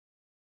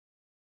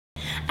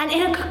And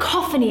in a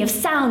cacophony of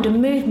sound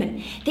and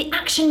movement, the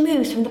action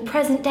moves from the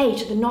present day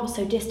to the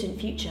not-so-distant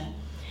future.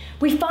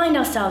 We find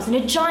ourselves in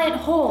a giant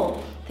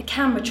hall. The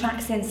camera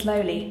tracks in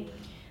slowly.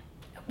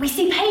 We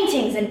see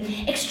paintings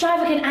and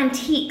extravagant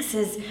antiques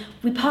as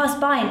we pass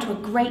by into a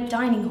great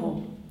dining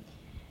hall.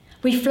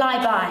 We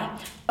fly by,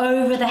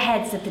 over the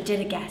heads of the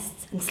dinner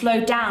guests, and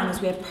slow down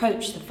as we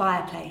approach the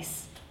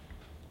fireplace.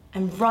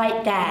 And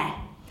right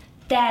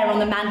there on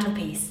the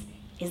mantelpiece,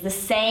 is the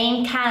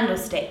same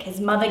candlestick his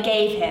mother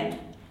gave him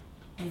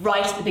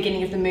right at the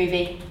beginning of the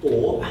movie.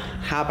 Or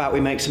how about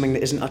we make something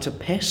that isn't utter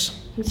piss?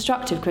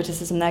 Constructive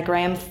criticism there,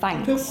 Graham,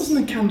 thanks. There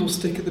wasn't a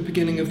candlestick at the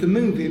beginning of the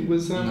movie, it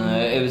was, No,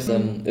 it was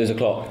a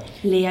clock.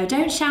 Leo,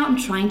 don't shout, I'm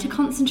trying to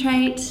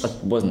concentrate.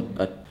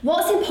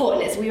 What's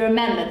important is we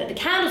remember that the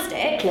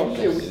candlestick...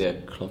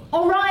 Clock.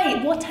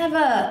 Alright,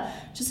 whatever.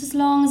 Just as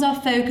long as our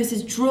focus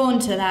is drawn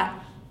to that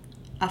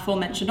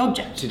aforementioned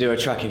object. To do a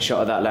tracking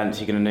shot of that length,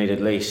 you're going to need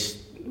at least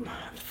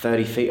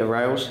 30 feet of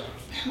rails.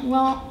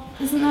 Well,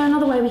 isn't there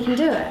another way we can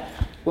do it?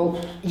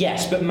 Well,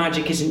 yes, but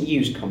magic isn't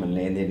used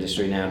commonly in the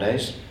industry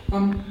nowadays.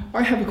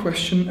 I have a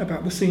question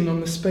about the scene on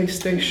the space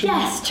station.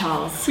 Yes,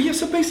 Charles. Well, yeah,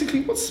 so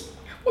basically, what's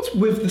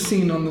with the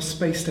scene on the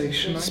space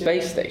station?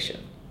 Space station?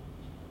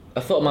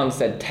 I thought man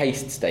said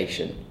taste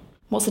station.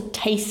 What's a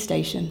taste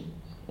station?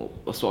 Well,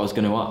 that's what I was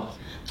going to ask.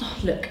 Oh,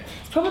 look,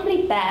 it's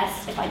probably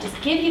best if I just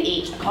give you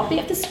each a copy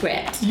of the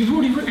script. You've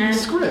already written the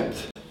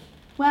script?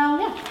 Well,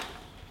 yeah.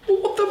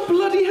 Well, what the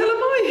bloody hell am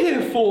I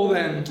here for,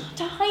 then?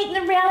 To heighten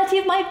the reality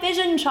of my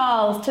vision,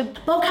 Charles. To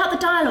bulk out the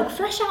dialogue,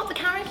 flesh out the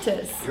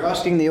characters. You're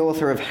asking the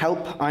author of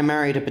Help, I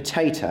Married a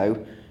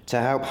Potato to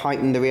help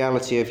heighten the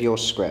reality of your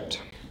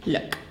script.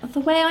 Look, the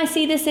way I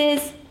see this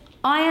is,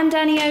 I am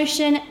Danny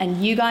Ocean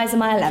and you guys are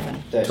my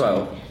 11.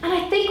 12. And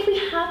I think we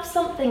have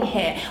something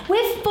here.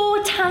 We're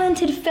 4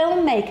 talented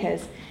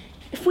filmmakers.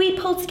 If we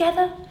pull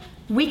together,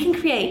 we can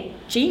create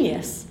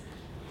genius.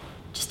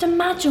 Just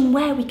imagine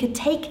where we could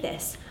take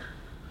this.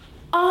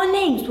 Our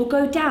names will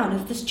go down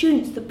as the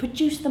students that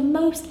produce the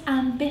most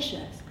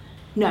ambitious,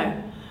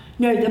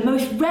 the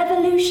most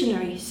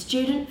revolutionary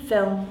student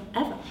film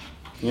ever.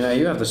 You know,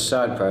 you have the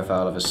side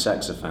profile of a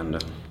sex offender.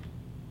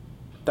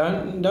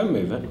 Don't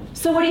move it.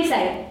 So what do you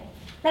say?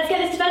 Let's get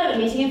this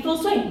development meeting in full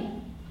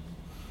swing.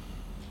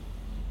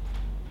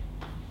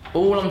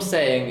 All I'm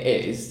saying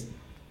is,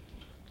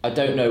 I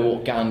don't know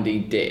what Gandhi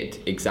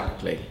did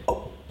exactly.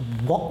 Oh,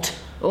 what?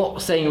 I'm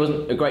not saying he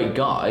wasn't a great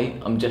guy,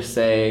 I'm just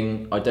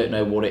saying I don't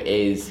know what it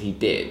is he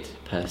did,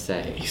 per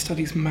se. He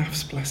studies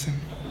maths, bless him.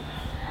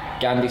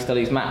 Gandhi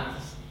studies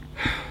maths?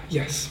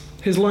 Yes.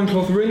 His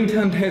loincloth really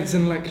turned heads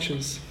in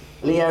lectures.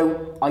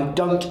 Leo, I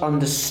don't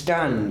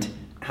understand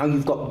how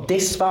you've got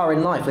this far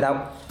in life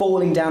without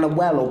falling down a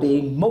well or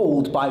being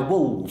mauled by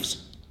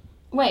wolves.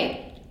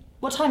 Wait,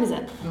 what time is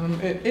it?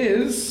 It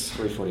is...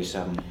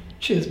 3:47.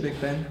 Cheers, Big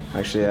Ben.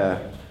 Actually,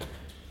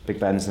 Big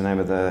Ben's the name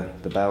of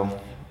the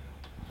bell.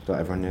 Thought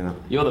everyone knew that.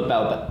 You're the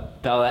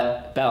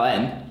Bell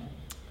N.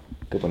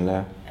 Good one,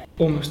 Leo.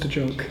 Almost a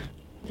joke.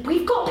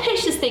 We've got to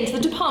pitch this thing to the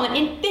department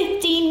in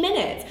 15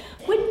 minutes.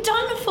 We're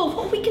done for.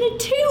 What are we going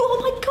to do?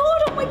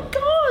 Oh my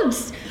god!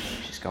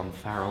 She's gone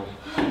feral.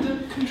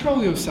 Amanda,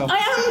 control yourself. I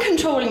am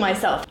controlling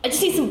myself. I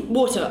just need some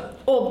water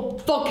or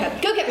vodka.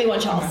 Go get me one,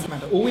 Charles.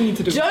 Amanda, all we need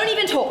to do... Don't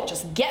even talk.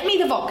 Just get me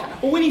the vodka.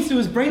 All we need to do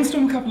is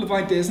brainstorm a couple of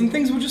ideas and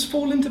things will just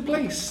fall into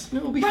place. And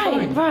it'll be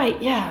fine. Right,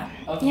 yeah.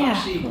 I've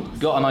actually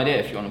got an idea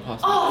if you want to pass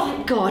it. Oh,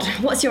 thank God.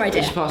 What's your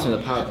idea? Just pass me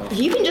the paragraph.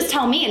 You can just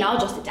tell me and I'll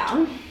jot it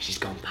down. She's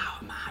gone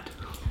power mad.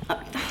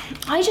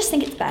 I just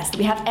think it's best that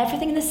we have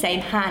everything in the same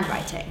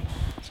handwriting.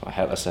 That's what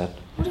Hitler said.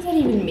 What does that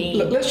even mean?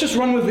 Look, let's just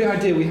run with the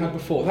idea we had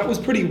before. That was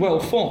pretty well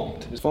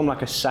formed. It was formed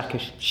like a sack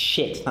of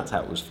shit. That's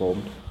how it was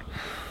formed.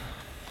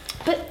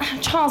 But,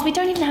 Charles, we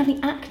don't even have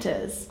any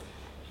actors.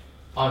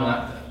 I'm an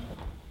actor.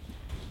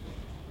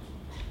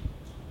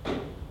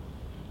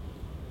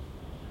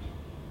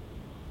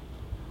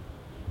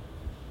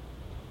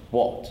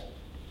 What?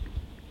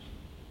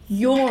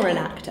 You're an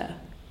actor.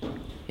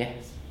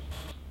 Yes.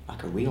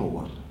 Like a real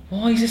one.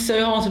 Why is this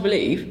so hard to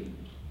believe?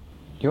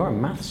 You're a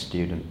maths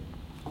student.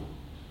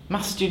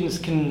 Math students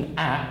can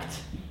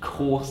act,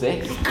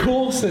 courses.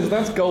 Courses,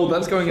 that's gold.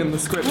 That's going in the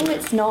script. No,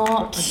 it's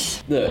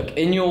not. Look,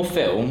 in your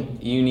film,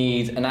 you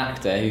need an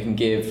actor who can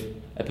give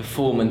a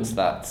performance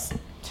that's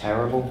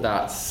Terrible.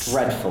 That's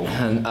dreadful.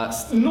 And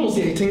that's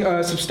Nauseating,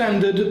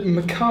 substandard,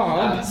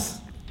 macabre.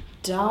 That's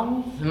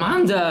Dumb.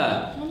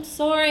 Amanda! I'm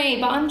sorry,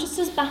 but I'm just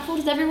as baffled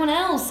as everyone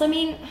else. I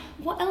mean,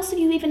 what else have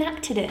you even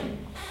acted in?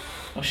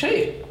 I'll show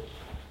you.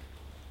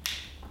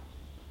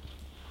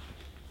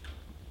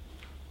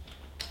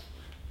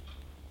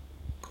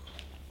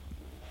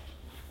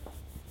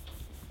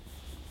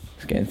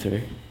 It's getting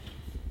through.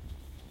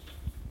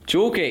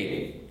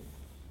 Chalky!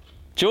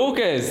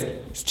 Chalkers!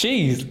 It's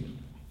cheese!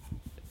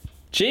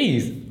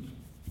 Cheese!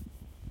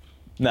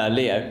 No,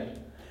 Leo.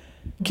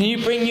 Can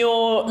you bring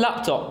your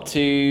laptop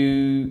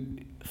to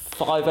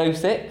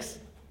 5:06?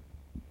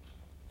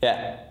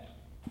 Yeah.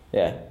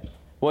 Yeah.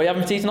 What are you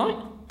having for tea tonight?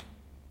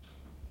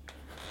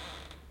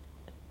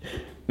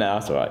 No,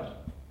 that's alright.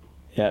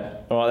 Yeah.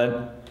 All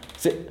right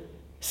then.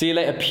 See you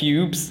later,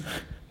 pubes.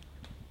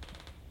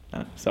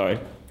 Sorry.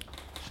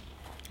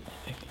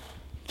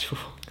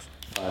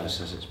 Ivor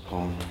says it's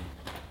Pong.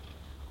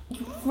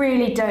 You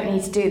really don't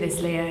need to do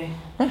this, Leo.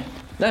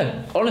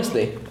 No,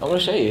 honestly, I'm going to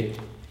show you.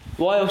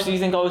 Why else do you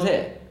think I was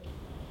here?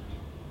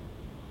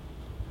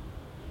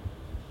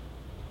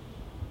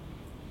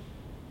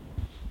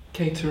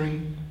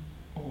 Catering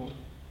or...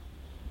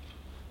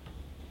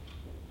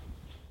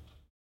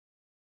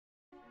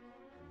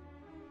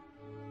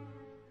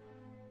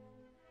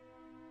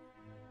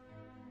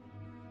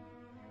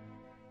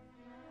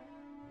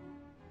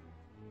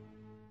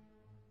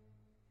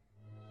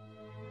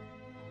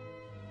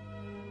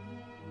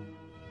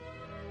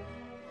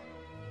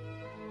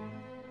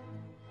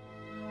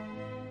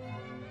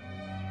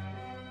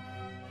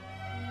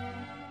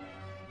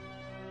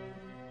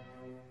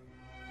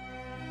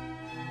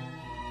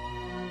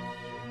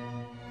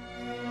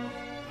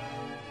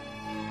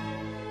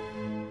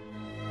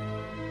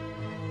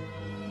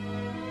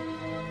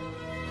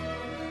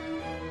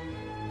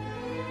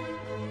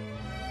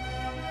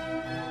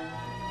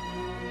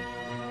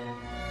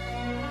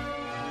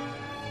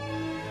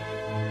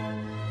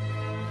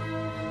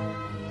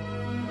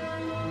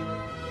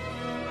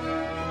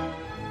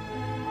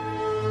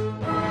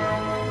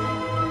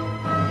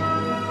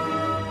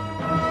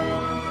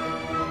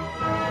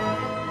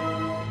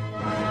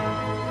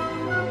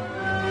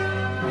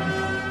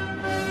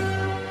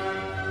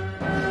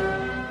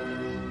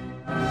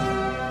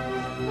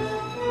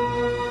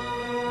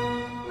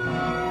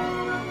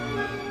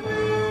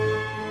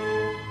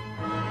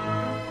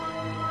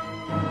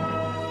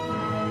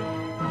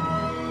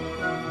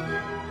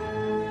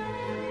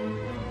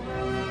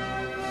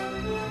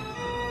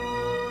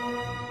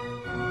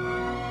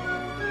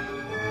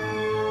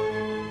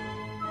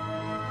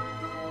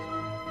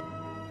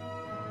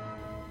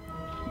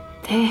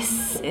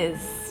 This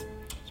is...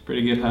 It's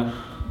pretty good, huh?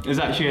 There's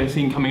actually a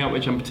scene coming up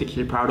which I'm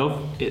particularly proud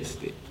of. It's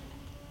the...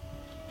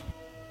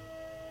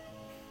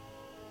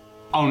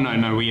 Oh no,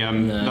 no, we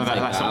no,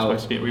 that's not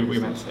supposed to be it. We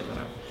meant to take that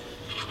out.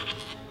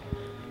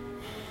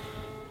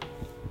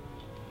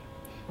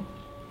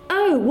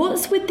 Oh,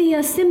 what's with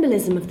the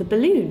symbolism of the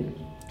balloon?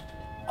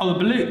 Oh, the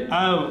balloon.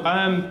 Oh,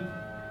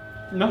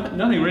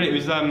 nothing really.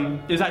 It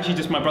was actually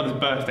just my brother's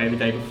birthday the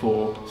day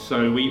before,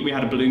 so we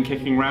had a balloon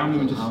kicking around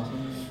and just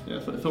I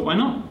thought why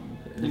not?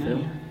 You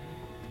know?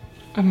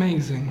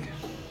 Amazing.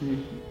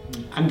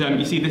 And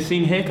you see this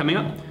scene here coming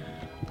up?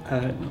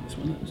 Not this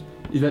one.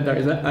 Is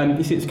that?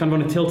 You see it's kind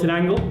of on a tilted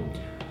angle.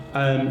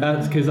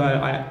 That's because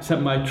I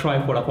set my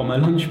tripod up on my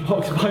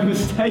lunchbox by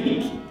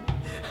mistake.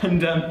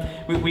 And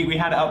we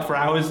had it up for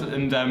hours,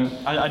 and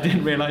I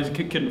didn't realise I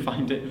couldn't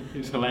find it. It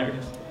was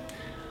hilarious.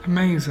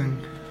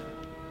 Amazing.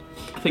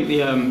 I think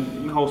the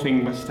whole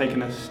thing must have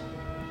taken us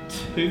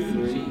 3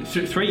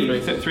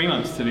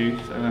 months to do,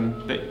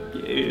 so but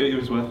it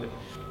was worth it.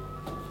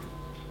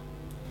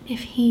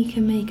 If he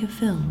can make a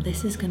film,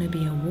 this is going to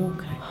be a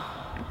walkover.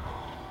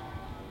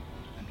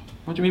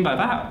 What do you mean by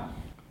that?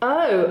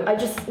 Oh, I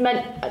just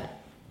meant...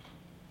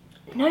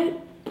 No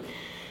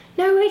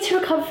way to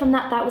recover from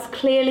that. That was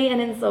clearly an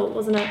insult,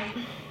 wasn't it?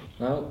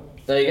 Well,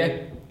 there you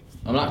go.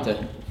 I'm an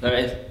actor. There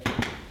it is.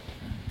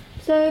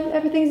 So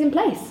everything's in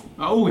place?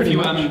 Oh, if you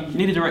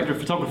need a director of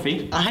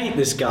photography. I hate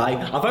this guy.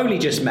 I've only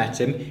just met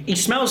him. He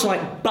smells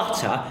like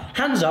butter.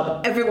 Hands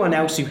up everyone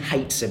else who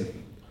hates him.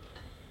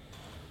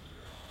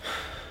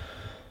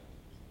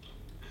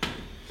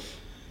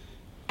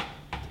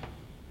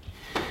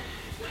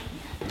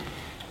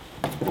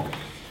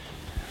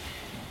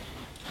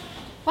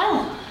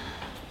 Well,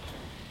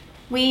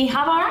 we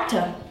have our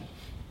actor.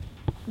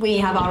 We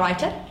have our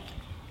writer.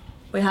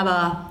 We have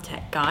our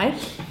tech guy.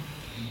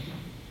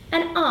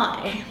 And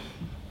I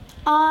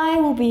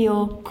will be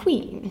your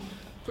queen.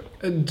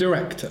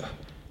 Director.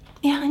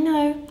 Yeah, I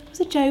know. It was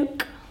a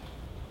joke.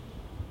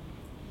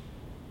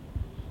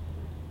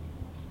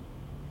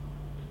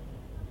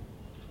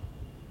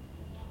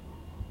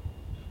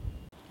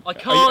 I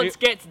can't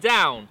get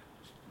down.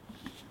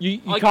 You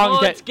I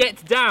can't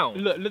get down.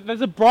 Look,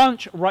 there's a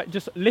branch right.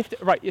 Just lift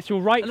it. Right, it's your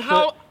right And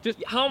foot.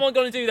 how am I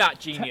going to do that,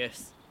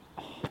 genius?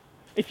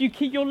 If you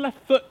keep your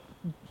left foot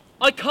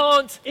I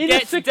can't in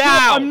get a secure,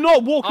 down. I'm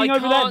not walking I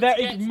over there. can't There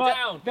get is mud.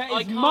 down. There I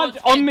is mud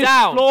can't on get this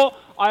down. floor.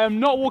 I am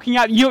not walking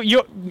out.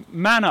 You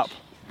man up.